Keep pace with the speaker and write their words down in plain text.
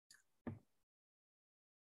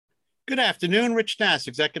Good afternoon, Rich Nass,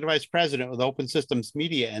 Executive Vice President with Open Systems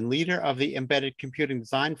Media and leader of the Embedded Computing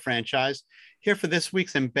Design franchise, here for this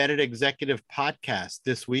week's Embedded Executive Podcast.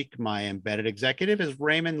 This week, my embedded executive is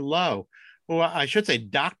Raymond Lo, or I should say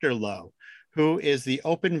Dr. Lo, who is the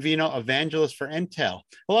OpenVINO evangelist for Intel.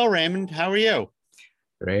 Hello, Raymond. How are you?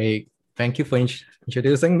 Great. Thank you for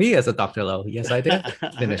introducing me as a Dr. Lo. Yes, I did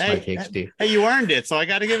finish my PhD. Hey, you earned it, so I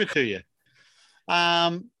got to give it to you.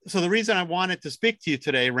 So the reason I wanted to speak to you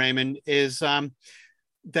today, Raymond, is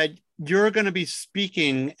that you're going to be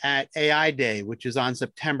speaking at AI Day, which is on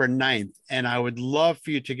September 9th. And I would love for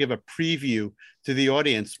you to give a preview to the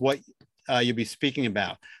audience what you'll be speaking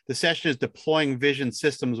about. The session is deploying vision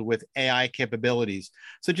systems with AI capabilities.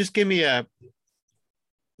 So just give me a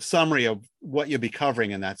summary of what you'll be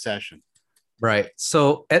covering in that session. Right.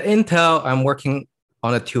 So at Intel, I'm working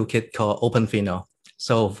on a toolkit called OpenVINO.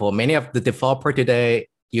 So for many of the developer today,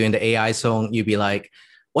 you're in the AI zone, you'll be like,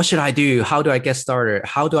 what should I do? How do I get started?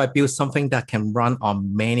 How do I build something that can run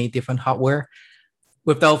on many different hardware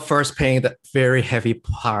without first paying the very heavy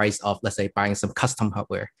price of, let's say, buying some custom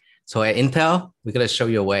hardware? So at Intel, we're going to show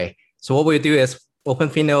you a way. So what we do is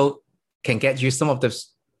OpenVINO can get you some of the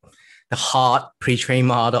hot pre-trained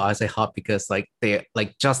model. I say hot because they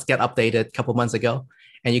just get updated a couple months ago,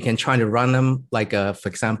 and you can try to run them for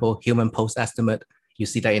example, human post estimate. You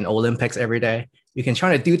see that in Olympics every day. You can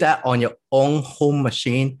try to do that on your own home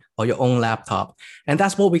machine or your own laptop. And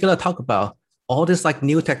that's what we're going to talk about. All this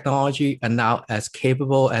new technology are now as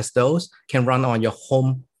capable as those can run on your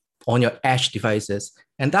home, on your edge devices.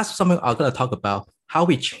 And that's something I'm going to talk about, how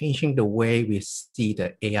we're changing the way we see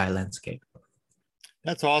the AI landscape.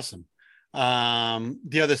 That's awesome.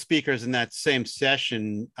 The other speakers in that same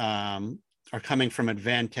session are coming from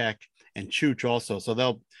Advantech and Chooch also. So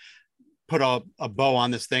they'll put a bow on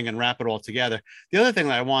this thing and wrap it all together. The other thing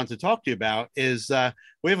that I wanted to talk to you about is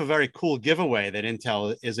we have a very cool giveaway that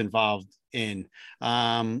Intel is involved in.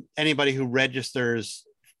 Anybody who registers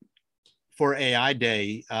for AI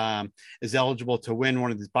Day is eligible to win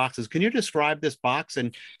one of these boxes. Can you describe this box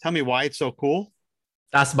and tell me why it's so cool?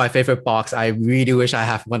 That's my favorite box. I really wish I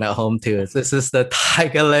have one at home too. This is the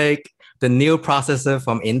Tiger Lake, the new processor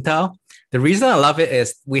from Intel. The reason I love it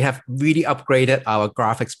is we have really upgraded our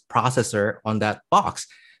graphics processor on that box.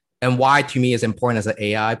 And why to me is important as an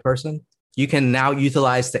AI person, you can now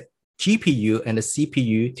utilize the GPU and the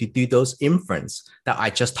CPU to do those inference that I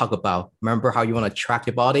just talked about. Remember how you want to track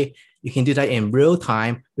your body? You can do that in real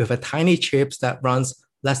time with a tiny chips that runs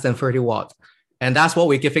less than 30 watts. And that's what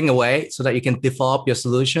we're giving away so that you can develop your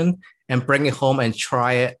solution and bring it home and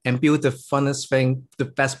try it and build the funnest thing, the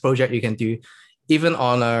best project you can do, even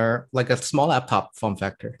on a small laptop form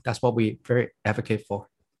factor. That's what we very advocate for.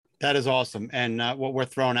 That is awesome. And what we're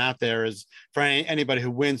throwing out there is for anybody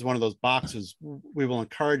who wins one of those boxes, we will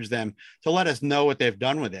encourage them to let us know what they've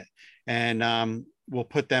done with it. And we'll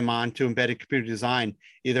put them on to Embedded Computer Design,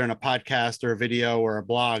 either in a podcast or a video or a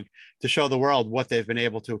blog, to show the world what they've been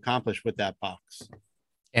able to accomplish with that box.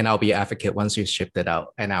 And I'll be an advocate once you shipped it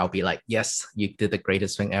out. And I'll be like, yes, you did the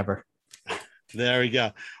greatest thing ever. There we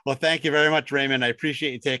go. Well, thank you very much, Raymond. I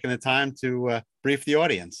appreciate you taking the time to brief the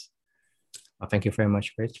audience. Well, thank you very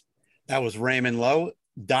much, Rich. That was Raymond Lo,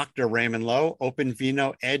 Dr. Raymond Lo,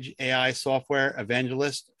 OpenVINO Edge AI software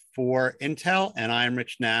evangelist for Intel. And I'm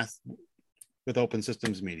Rich Nath with Open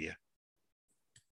Systems Media.